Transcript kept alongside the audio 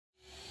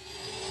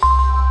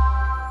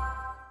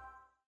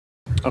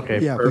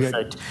Okay, Yeah,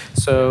 perfect.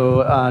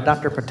 So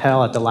Dr.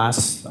 Patel at the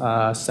last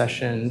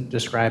session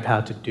described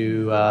how to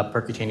do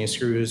percutaneous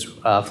screws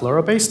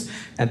fluoro-based,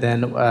 and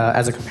then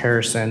as a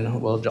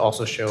comparison, we'll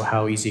also show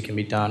how easy it can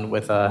be done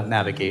with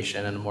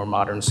navigation and a more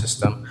modern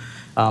system.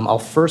 I'll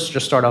first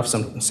just start off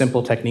some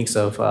simple techniques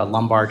of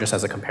lumbar just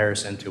as a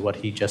comparison to what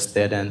he just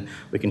did, and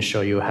we can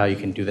show you how you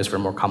can do this for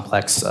more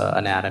complex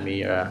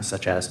anatomy,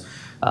 such as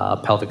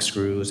pelvic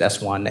screws,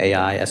 S1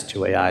 AI,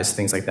 S2 AIs,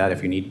 things like that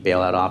if you need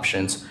bailout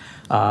options.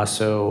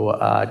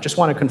 Just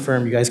want to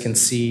confirm you guys can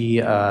see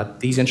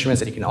these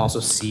instruments, and you can also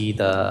see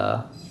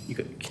the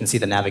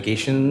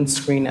navigation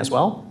screen as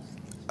well.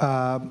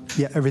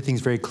 Yeah,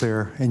 everything's very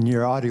clear, and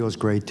your audio is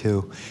great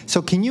too.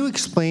 So can you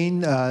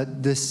explain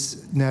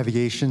this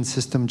navigation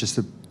system? Is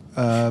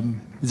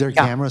there a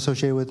camera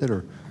associated with it,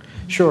 or?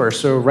 Sure.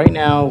 So right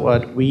now,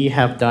 what we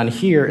have done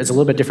here is a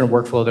little bit different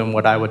workflow than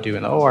what I would do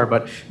in the OR,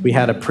 but we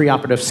had a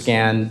preoperative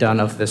scan done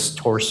of this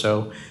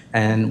torso,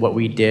 and what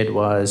we did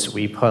was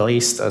we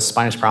placed a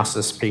spinous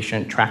process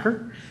patient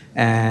tracker,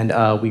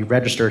 and we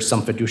registered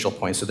some fiducial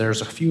points. So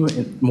there's a few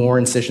more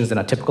incisions than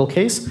a typical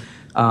case,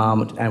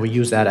 and we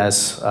use that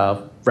as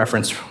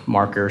reference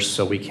markers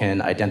so we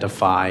can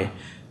identify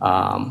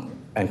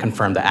and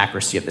confirm the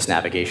accuracy of this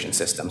navigation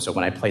system. So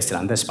when I placed it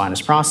on this spinous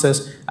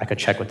process, I could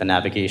check with the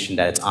navigation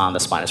that it's on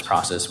the spinous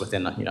process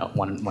within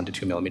 1 to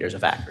 2 millimeters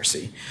of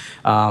accuracy.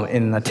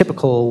 In the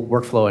typical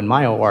workflow in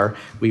my OR,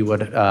 we would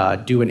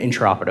do an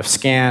intraoperative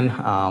scan.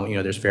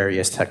 There's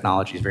various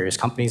technologies, various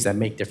companies that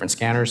make different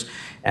scanners,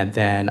 and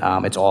then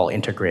it's all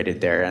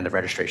integrated there. And the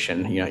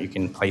registration, you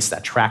can place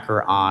that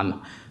tracker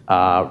on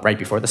right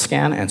before the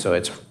scan, and so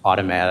it's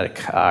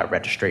automatic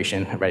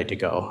registration, ready to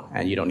go,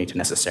 and you don't need to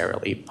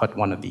necessarily put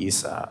one of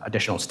these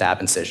additional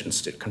stab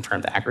incisions to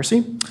confirm the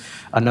accuracy.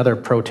 Another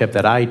pro tip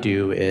that I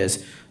do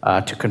is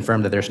to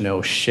confirm that there's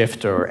no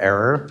shift or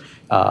error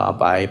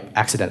by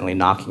accidentally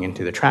knocking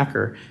into the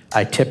tracker.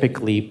 I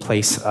typically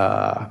place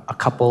a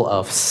couple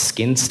of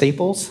skin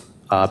staples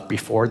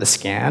before the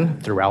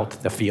scan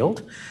throughout the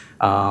field,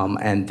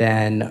 and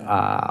then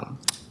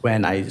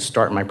when I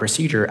start my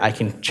procedure, I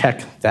can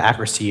check the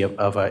accuracy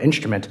of an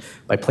instrument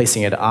by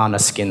placing it on a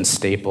skin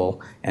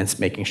staple and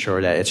making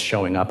sure that it's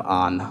showing up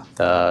on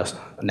the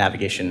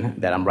navigation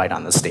that I'm right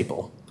on the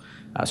staple.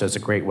 So it's a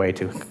great way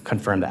to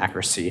confirm the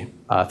accuracy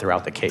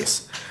throughout the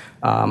case.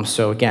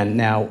 So again,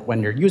 now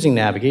when you're using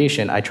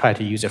navigation, I try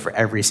to use it for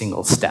every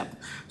single step.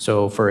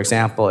 So for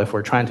example, if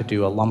we're trying to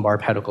do a lumbar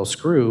pedicle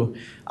screw,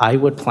 I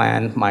would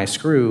plan my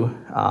screw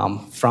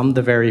from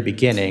the very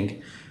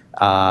beginning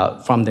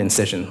from the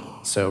incision.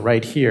 So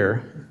right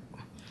here,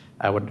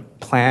 I would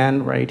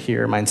plan right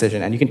here my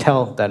incision, and you can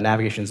tell that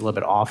navigation is a little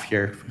bit off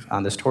here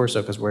on this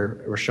torso because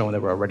we're showing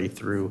that we're already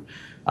through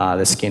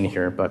the skin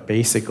here. But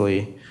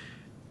basically,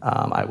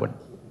 I would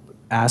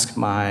ask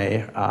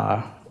my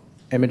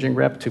imaging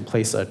rep to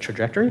place a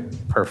trajectory,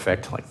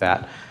 perfect, like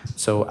that.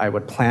 So I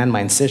would plan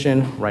my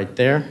incision right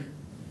there.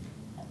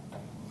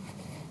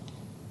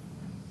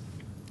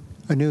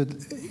 I knew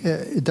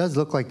it does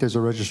look like there's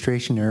a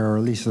registration error, or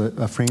at least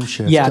a frame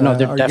shift. Yeah, no,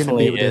 there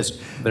definitely is.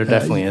 There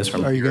definitely is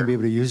from here. Are you going to be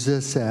able to use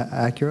this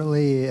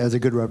accurately as a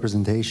good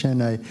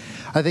representation? I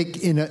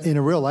think in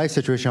a real life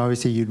situation,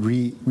 obviously you'd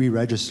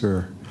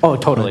re-register. Oh,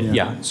 totally,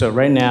 yeah. So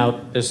right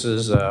now, this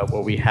is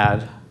what we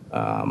had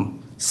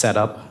set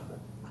up.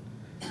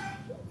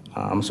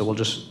 So we'll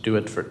just do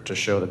it to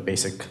show the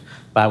basic.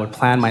 But I would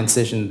plan my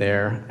incision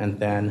there, and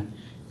then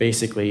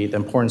basically the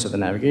importance of the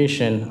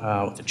navigation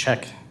to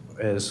check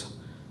is,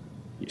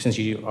 since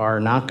you are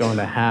not going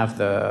to have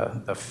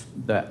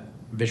the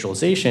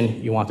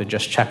visualization, you want to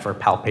just check for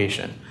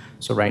palpation.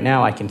 So right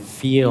now I can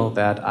feel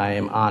that I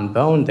am on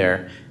bone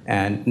there,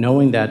 and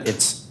knowing that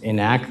it's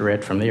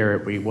inaccurate from there,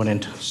 we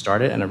wouldn't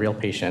start it in a real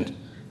patient.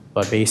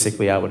 But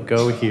basically I would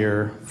go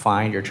here,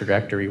 find your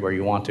trajectory where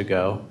you want to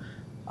go,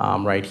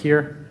 right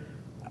here.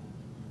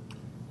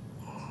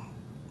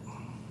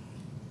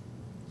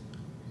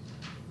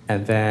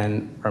 And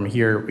then from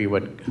here we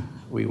would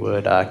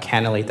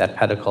cannulate that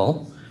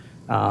pedicle.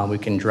 We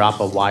can drop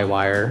a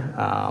Y-wire.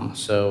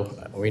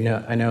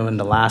 I know in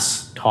the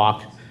last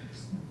talk,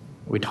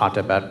 we talked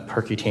about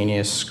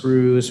percutaneous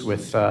screws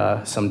with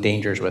some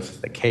dangers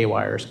with the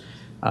K-wires.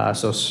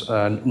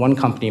 One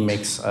company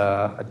makes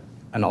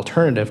an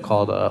alternative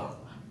called a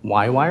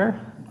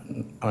Y-wire.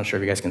 I'm not sure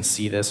if you guys can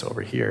see this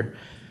over here.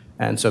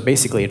 And so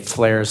basically it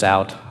flares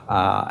out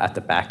at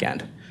the back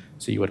end.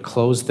 So you would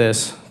close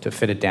this to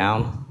fit it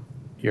down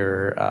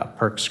your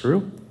perc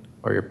screw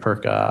or your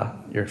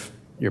percutaneous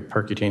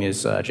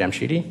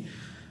jamshidi,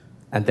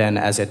 and then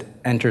as it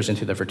enters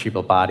into the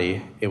vertebral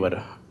body, it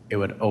would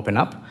open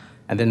up,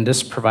 and then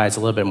this provides a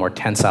little bit more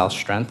tensile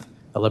strength,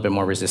 a little bit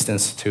more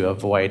resistance to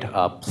avoid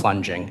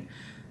plunging.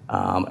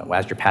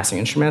 as you're passing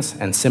instruments,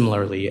 and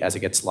similarly, as it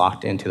gets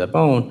locked into the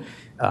bone,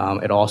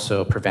 it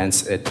also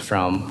prevents it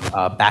from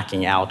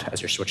backing out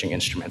as you're switching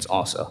instruments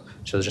also.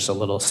 So there's just a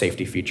little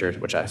safety feature,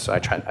 which I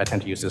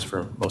tend to use this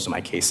for most of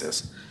my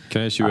cases.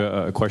 Can I ask you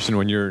a question?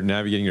 When you're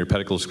navigating your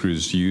pedicle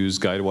screws, do you use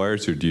guide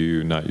wires or do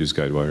you not use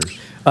guide wires?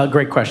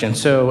 Great question.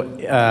 So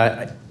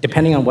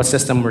depending on what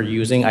system we're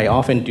using, I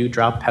often do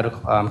drop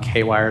pedicle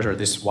K-wires or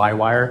this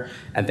Y-wire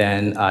and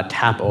then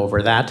tap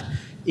over that.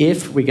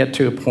 If we get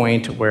to a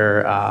point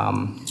where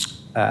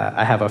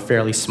I have a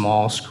fairly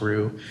small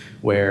screw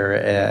where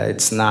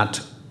it's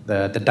not,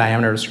 the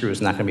diameter of the screw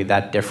is not going to be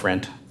that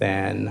different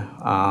than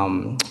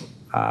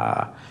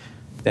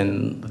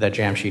the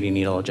jam sheeting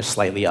needle, just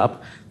slightly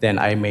up, then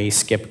I may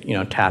skip,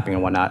 tapping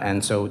and whatnot.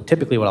 And so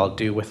typically what I'll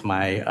do with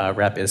my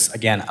rep is,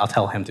 again, I'll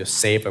tell him to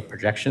save a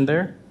projection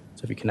there.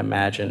 So if you can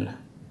imagine.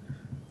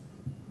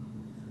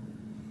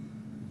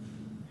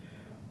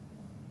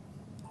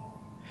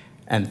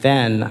 And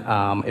then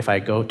if I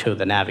go to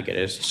the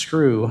navigated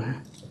screw,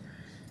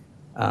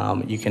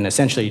 you can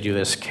essentially do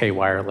this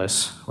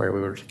K-wireless, where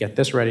we would get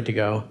this ready to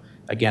go.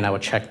 Again, I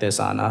would check this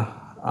on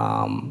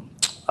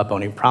a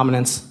bony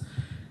prominence,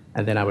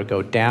 and then I would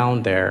go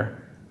down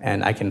there,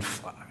 and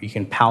you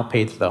can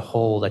palpate the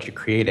hole that you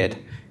created,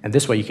 and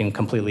this way you can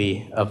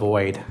completely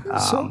avoid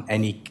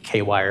any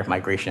K-wire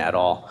migration at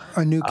all.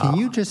 Anu, can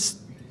you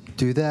just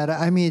do that?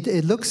 I mean,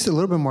 it looks a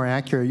little bit more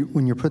accurate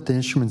when you put the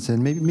instruments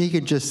in. Maybe you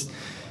could just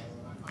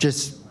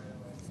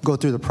go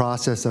through the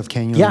process of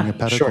cannulating a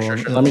pedicle. Sure.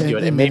 Let me do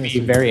it. It may be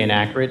very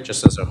inaccurate,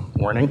 just as a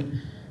warning.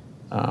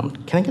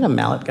 Can I get a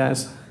mallet,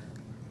 guys?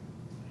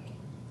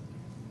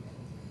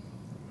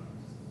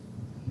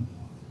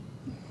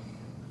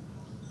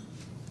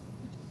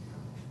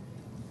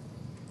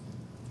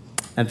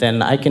 And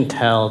then I can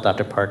tell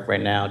Dr. Park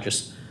right now,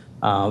 just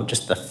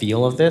the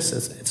feel of this,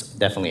 it's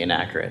definitely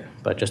inaccurate,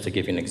 but just to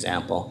give you an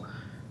example.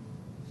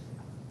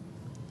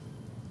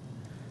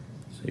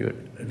 So you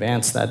would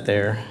advance that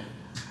there.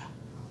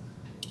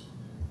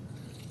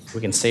 We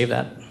can save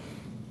that.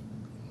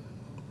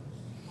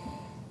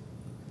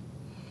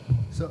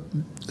 So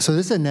this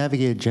is a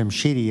navigated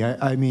Jamshidi.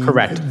 I mean,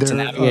 correct. It's a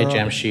navigated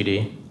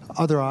Jamshidi.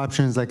 Other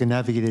options like a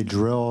navigated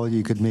drill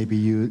you could maybe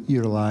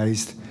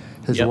utilize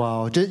as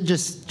well.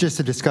 Just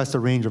to discuss the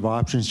range of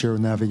options here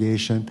with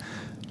navigation.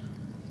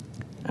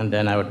 And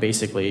then I would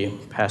basically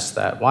pass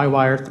that Y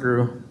wire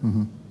through,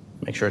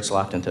 make sure it's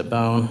locked into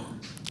bone.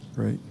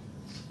 Right.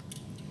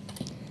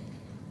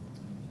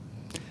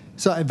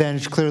 So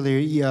advantage,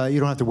 clearly, you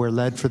don't have to wear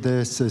lead for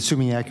this,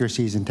 assuming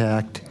accuracy is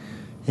intact.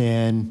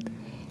 And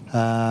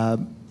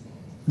the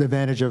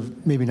advantage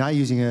of maybe not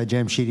using a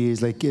Jamshidi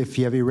is like if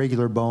you have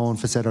irregular bone,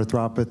 facet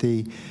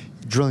arthropathy,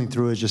 drilling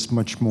through is just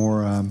much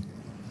more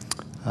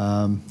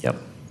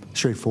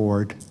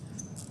straightforward.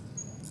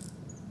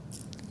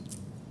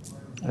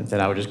 And then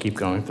I would just keep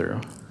going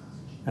through.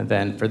 And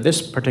then for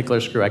this particular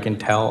screw, I can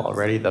tell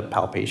already the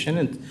palpation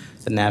and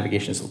the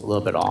navigation is a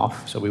little bit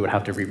off, so we would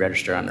have to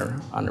re-register on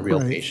a real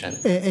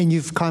patient. And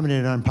you've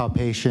commented on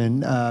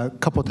palpation a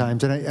couple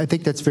times, and I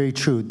think that's very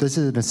true. This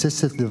is an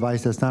assistive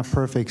device that's not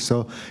perfect,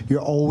 so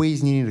you're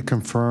always needing to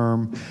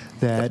confirm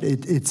that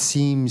it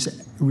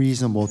seems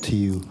reasonable to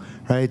you,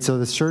 right? So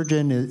the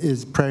surgeon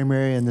is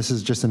primary, and this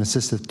is just an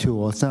assistive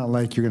tool. It's not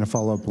like you're going to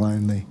follow up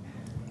blindly.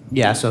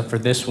 Yeah, so for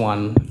this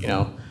one,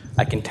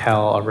 I can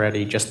tell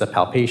already just the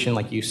palpation,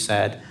 like you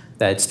said,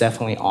 that it's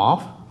definitely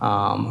off,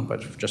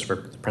 but just for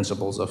the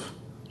principles of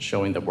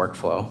showing the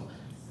workflow.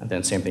 And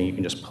then same thing, you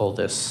can just pull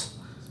this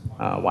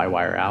Y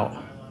wire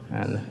out,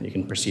 and you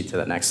can proceed to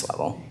the next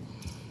level.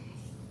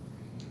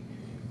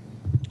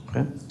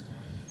 Okay.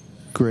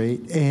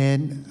 Great.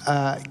 And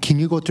can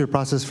you go through the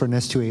process for an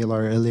S2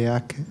 alar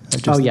iliac?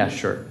 Oh, yeah,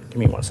 sure. Give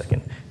me 1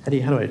 second. How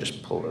do I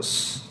just pull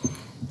this?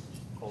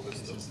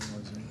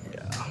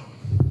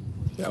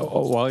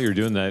 While you're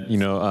doing that,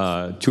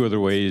 two other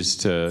ways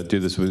to do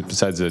this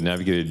besides the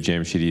navigated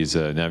Jamshidi is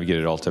a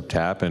navigated all-tip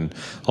tap, and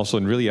also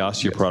in really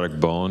osteoporotic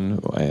bone,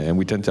 and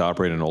we tend to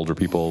operate on older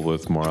people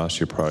with more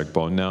osteoporotic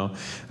bone now.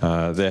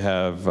 They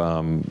have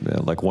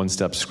like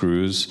one-step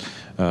screws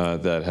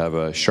that have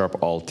a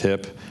sharp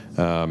all-tip,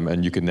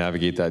 and you can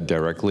navigate that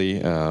directly.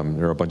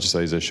 There are a bunch of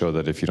studies that show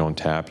that if you don't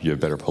tap, you have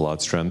better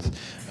pull-out strength.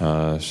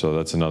 So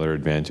that's another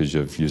advantage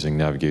of using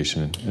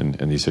navigation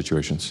in these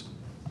situations.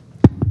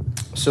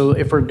 So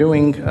if we're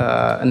doing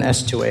an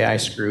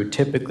S2AI screw,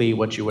 typically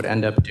what you would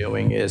end up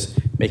doing is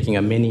making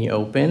a mini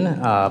open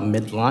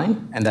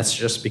midline, and that's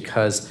just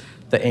because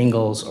the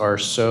angles are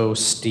so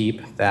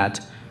steep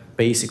that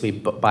basically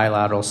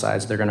bilateral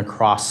sides, they're going to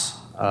cross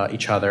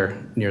each other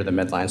near the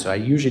midline. So I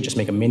usually just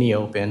make a mini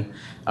open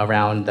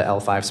around the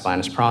L5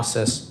 spinous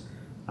process.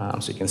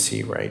 So you can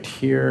see right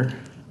here,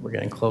 we're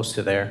getting close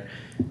to there.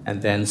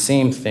 And then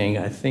same thing,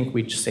 I think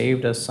we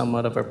saved us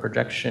somewhat of a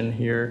projection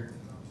here.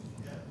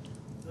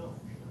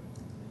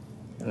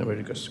 And then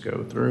we just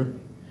go through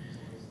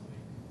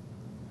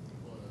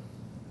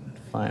and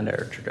find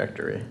our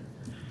trajectory.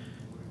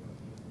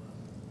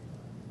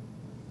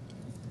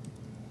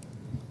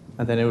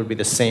 And then it would be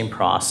the same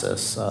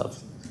process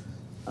of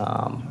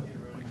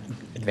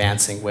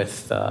advancing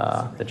with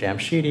the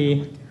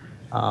Jamshidi,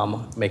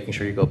 making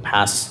sure you go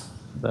past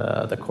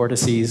the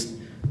cortices,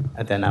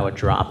 and then I would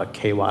drop a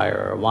K-wire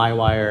or a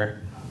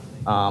Y-wire.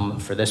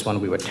 For this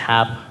one, we would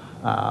tap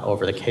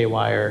over the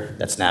K-wire.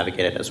 That's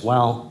navigated as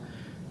well.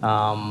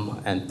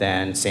 And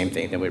then same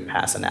thing, then we'd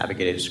pass a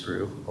navigated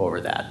screw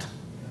over that.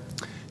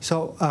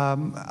 So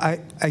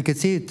I could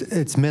see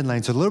it's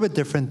midline, so a little bit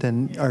different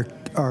than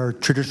our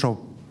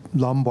traditional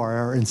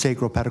lumbar and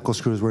sacropedical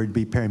screws where it'd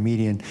be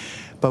perimedian.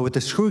 But with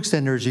the screw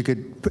extenders, you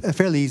could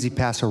fairly easily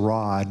pass a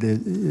rod.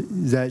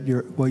 Is that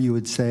what you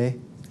would say?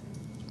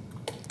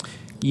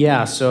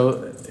 Yeah,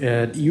 so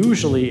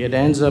usually it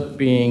ends up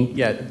being,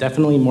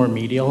 definitely more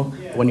medial.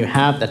 When you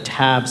have the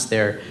tabs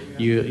there,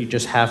 you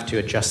just have to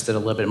adjust it a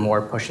little bit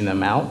more, pushing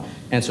them out.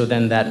 And so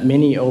then that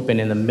mini open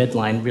in the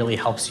midline really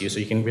helps you. So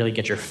you can really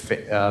get your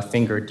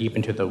finger deep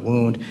into the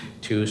wound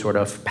to sort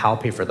of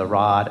palpate for the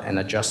rod and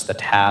adjust the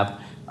tab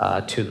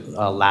to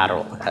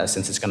lateral,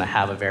 since it's going to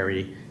have a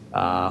very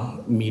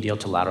medial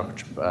to lateral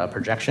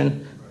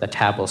projection. The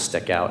tab will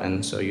stick out,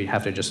 and so you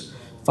have to just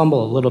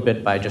fumble a little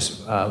bit by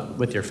just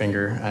with your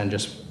finger and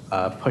just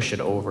push it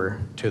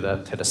over to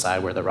the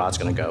side where the rod's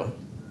going to go.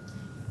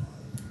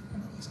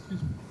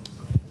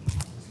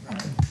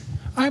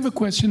 I have a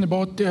question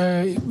about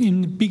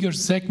in bigger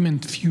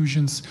segment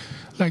fusions,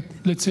 like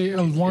let's say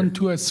L1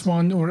 to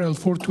S1 or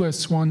L4 to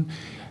S1.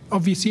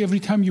 Obviously, every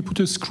time you put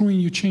a screw in,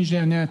 you change the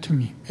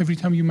anatomy. Every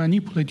time you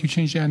manipulate, you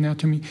change the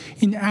anatomy.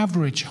 In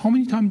average, how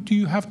many times do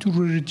you have to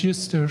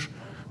re-register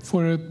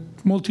for a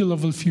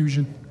multi-level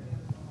fusion?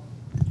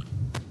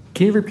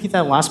 Can you repeat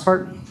that last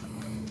part?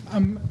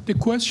 The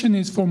question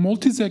is, for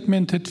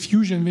multi-segmented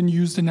fusion, when you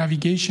use the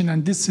navigation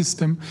and this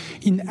system,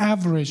 in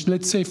average,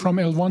 let's say from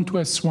L1 to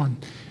S1,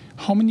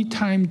 how many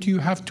times do you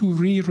have to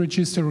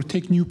re-register or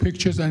take new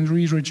pictures and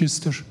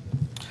re-register?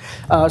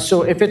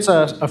 So if it's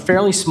a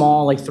fairly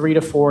small, like 3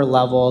 to 4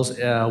 levels,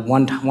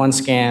 one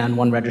scan,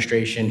 one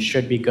registration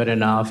should be good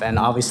enough. And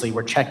obviously,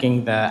 we're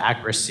checking the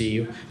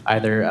accuracy,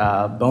 either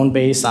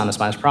bone-based on a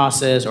spinous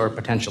process or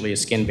potentially a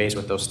skin-based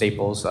with those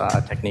staples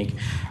technique.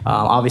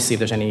 Obviously, if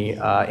there's any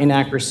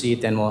inaccuracy,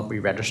 then we'll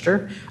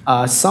re-register.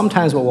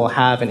 Sometimes what we'll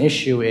have an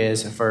issue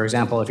is, for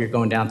example, if you're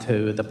going down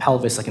to the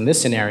pelvis, like in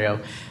this scenario,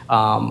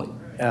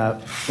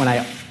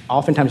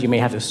 oftentimes you may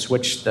have to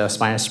switch the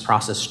spinous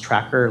process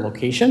tracker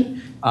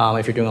location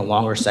if you're doing a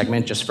longer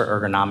segment just for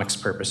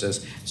ergonomics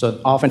purposes.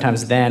 So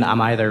oftentimes then I'm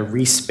either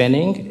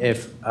respinning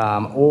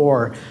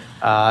or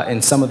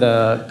in some of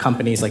the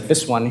companies like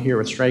this one here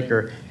with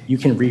Stryker, you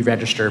can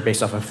re-register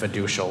based off of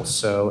fiducial.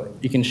 So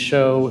you can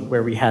show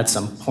where we had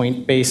some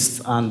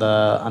point-based on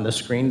the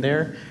screen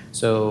there.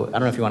 So I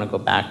don't know if you want to go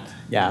back.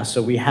 Yeah,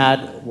 so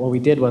what we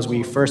did was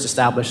we first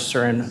established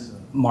certain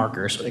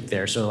markers like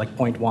there, so like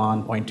 0.1,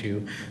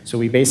 0.2. So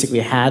we basically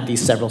had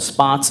these several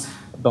spots,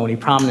 bony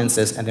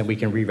prominences, and then we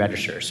can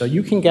re-register. So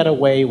you can get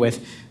away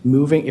with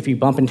moving, if you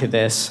bump into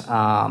this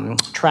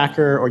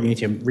tracker or you need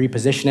to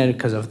reposition it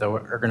because of the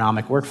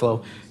ergonomic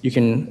workflow, you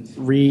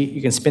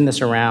can spin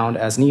this around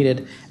as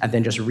needed and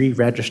then just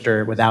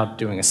re-register without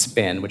doing a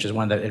spin, which is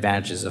one of the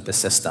advantages of the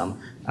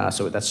system.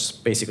 So that's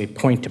basically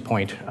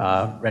point-to-point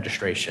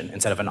registration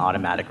instead of an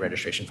automatic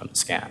registration from the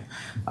scan.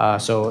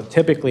 So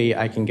typically,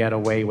 I can get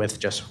away with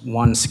just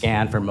one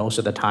scan for most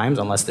of the times,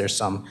 unless there's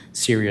some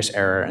serious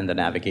error in the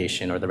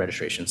navigation or the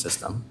registration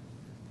system.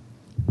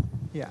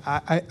 Yeah,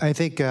 I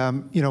think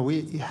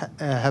we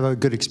have a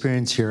good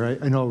experience here.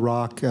 I know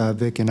Rock,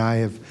 Vic, and I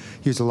have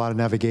used a lot of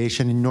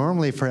navigation. And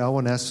normally for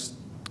L1,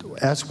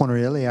 S1 or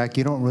iliac,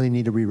 you don't really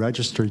need to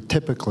re-register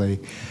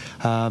typically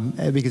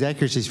because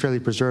accuracy is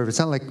fairly preserved. It's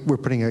not like we're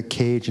putting a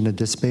cage in a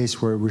disc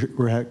space where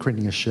we're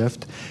creating a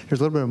shift. There's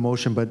a little bit of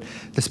motion, but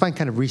the spine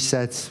kind of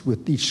resets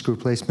with each screw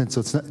placement,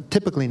 so it's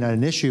typically not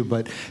an issue,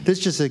 but this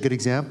is just a good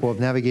example of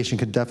navigation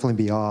could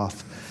definitely be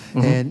off.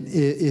 Mm-hmm. And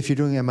if you're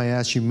doing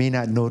MIS, you may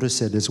not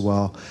notice it as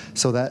well.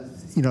 So that,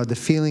 the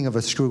feeling of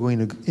a screw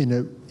going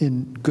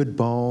in good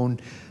bone,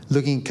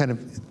 looking kind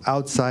of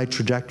outside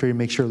trajectory,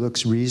 make sure it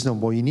looks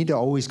reasonable. You need to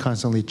always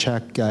constantly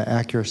check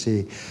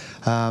accuracy.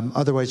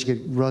 Otherwise, you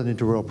could run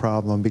into a real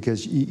problem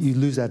because you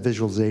lose that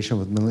visualization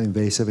with minimally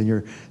invasive, and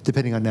you're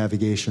depending on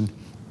navigation.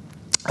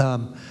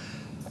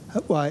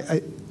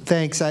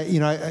 Thanks. I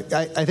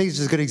think it's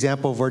just a good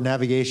example of where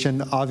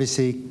navigation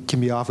obviously can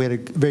be off. We had a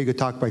very good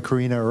talk by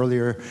Karina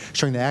earlier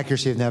showing the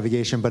accuracy of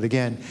navigation, but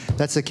again,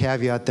 that's the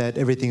caveat that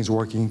everything is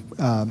working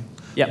well.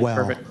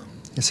 Perfect.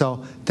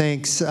 So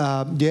thanks. Do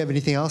you have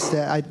anything else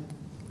that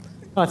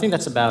I think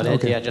that's about it.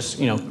 Okay. Yeah, just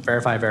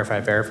verify,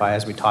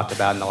 as we talked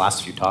about in the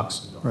last few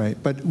talks.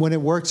 Right, but when it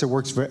works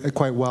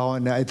quite well,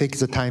 and I think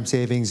it's a time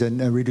savings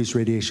and a reduced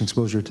radiation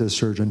exposure to the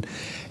surgeon.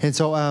 And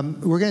so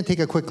we're going to take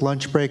a quick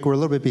lunch break. We're a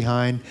little bit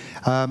behind.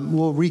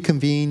 We'll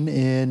reconvene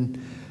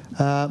in,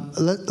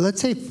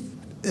 let's say,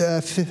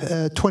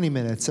 20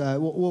 minutes.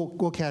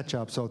 We'll catch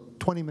up. So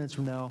 20 minutes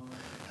from now,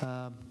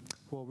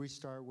 we'll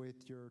restart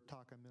with your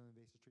talk on minimally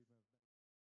invasive.